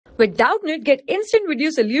With Doubtnut, get instant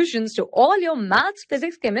video solutions to all your maths,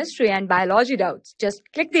 physics, chemistry, and biology doubts. Just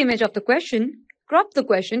click the image of the question, crop the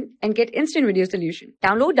question, and get instant video solution.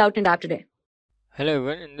 Download Doubtnut app today. Hello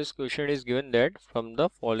everyone, in this question it is given that from the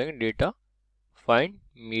following data, find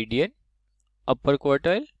median, upper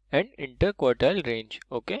quartile and interquartile range.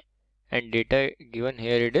 Okay, and data given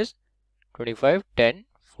here it is 25, 10,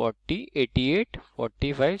 40, 88,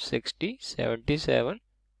 45, 60, 77,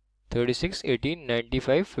 36, 18,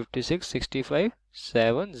 95, 56, 65,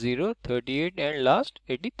 7, 0, 38 and last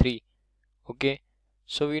 83. Okay,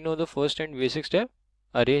 so we know the first and basic step,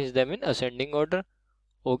 arrange them in ascending order.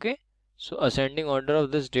 Okay, so ascending order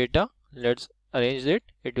of this data, let's arrange it.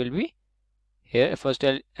 It will be here first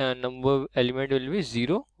number element will be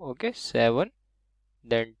 0, okay, 7,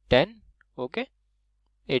 then 10, okay,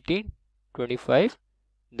 18, 25,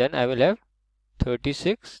 then I will have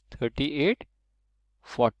 36, 38,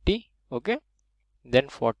 40, okay, then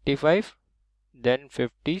 45, then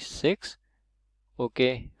 56,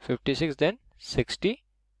 okay, 56, then 60,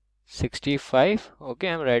 65, okay,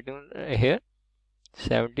 I'm writing here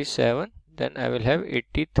 77, then I will have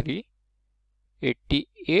 83,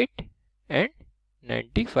 88 and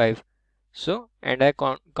 95. So, and I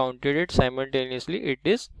counted it simultaneously, it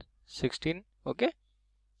is 16, okay,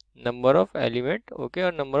 number of element, okay,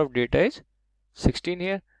 or number of data is 16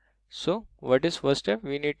 here. So what is first step?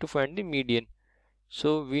 We need to find the median.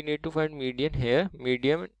 So we need to find median here.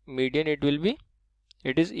 Median it will be,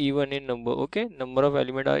 it is even in number, okay, number of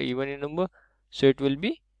element are even in number, so it will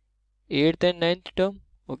be 8th and 9th term,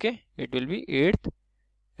 okay, it will be 8th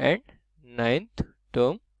and 9th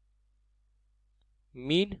term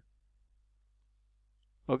mean.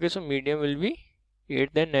 Okay, so median will be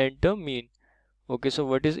 8th and 9th term mean. Okay, so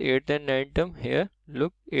what is 8th and 9th term here?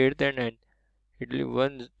 Look, 8th and 9th, it will be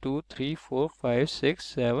 1, 2, 3, 4, 5, 6,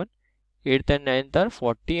 7, 8th and 9th are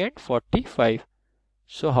 40 and 45.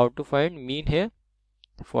 So how to find mean here?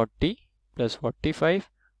 40 plus 45,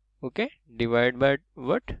 okay, divide by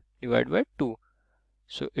what? Divide by 2.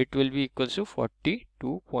 So it will be equals to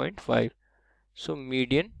 42.5. So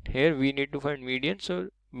median, here we need to find median. So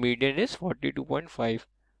median is 42.5.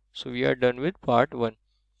 So we are done with part 1.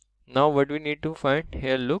 Now what we need to find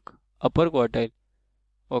here, look, upper quartile.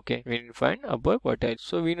 Okay, we need to find upper quartile.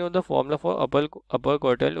 So we know the formula for upper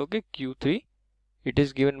quartile, okay, Q3. It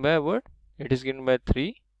is given by what? It is given by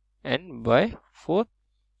 3 and by 4.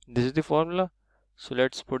 This is the formula. So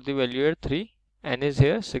let's put the value here, 3, n is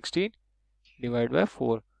here 16, divide by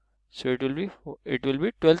 4. So it will be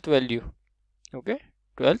 12th value. Okay,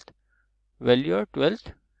 12th value or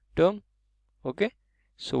 12th term. Okay,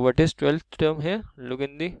 so what is 12th term here? Look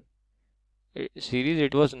in the series,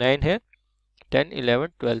 it was 9 here, 10,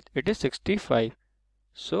 11, 12, it is 65.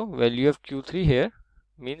 So value of Q3 here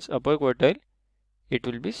means upper quartile, it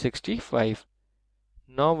will be 65.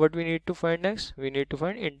 Now what we need to find next? We need to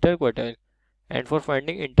find interquartile, and for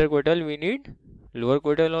finding interquartile we need lower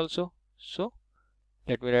quartile also. So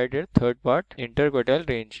let me write here, third part, interquartile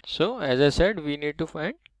range. So as I said, we need to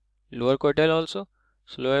find lower quartile also.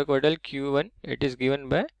 So lower quartile Q1, it is given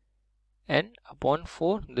by n upon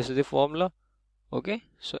 4. This is the formula. Okay,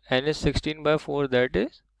 so n is 16 by 4, that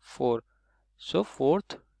is 4. So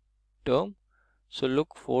fourth term, so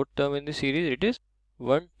look, fourth term in the series, it is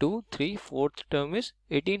 1, 2, 3, fourth term is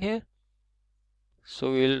 18 here.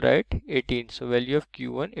 So we will write 18. So value of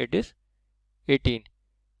Q1, it is 18.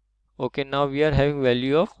 Okay, now we are having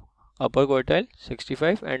value of upper quartile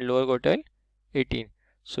 65 and lower quartile 18.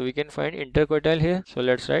 So we can find interquartile here. So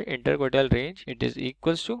let's write interquartile range, it is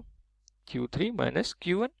equals to Q3 minus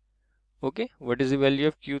Q1. Okay, what is the value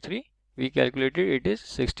of Q3? We calculated, it is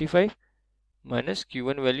 65 minus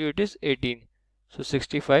Q1 value, it is 18. So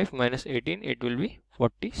 65 minus 18, it will be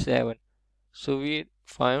 47. So we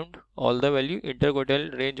found all the value.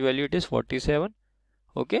 Interquartile range value, it is 47.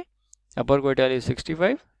 Okay, upper quartile is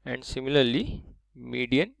 65, and similarly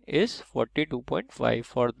median is 42.5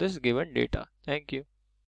 for this given data. Thank you.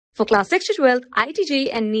 For class 6 to 12, IIT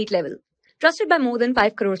JEE and NEET level. Trusted by more than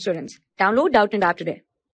 5 crore students. Download Doubtnut app today.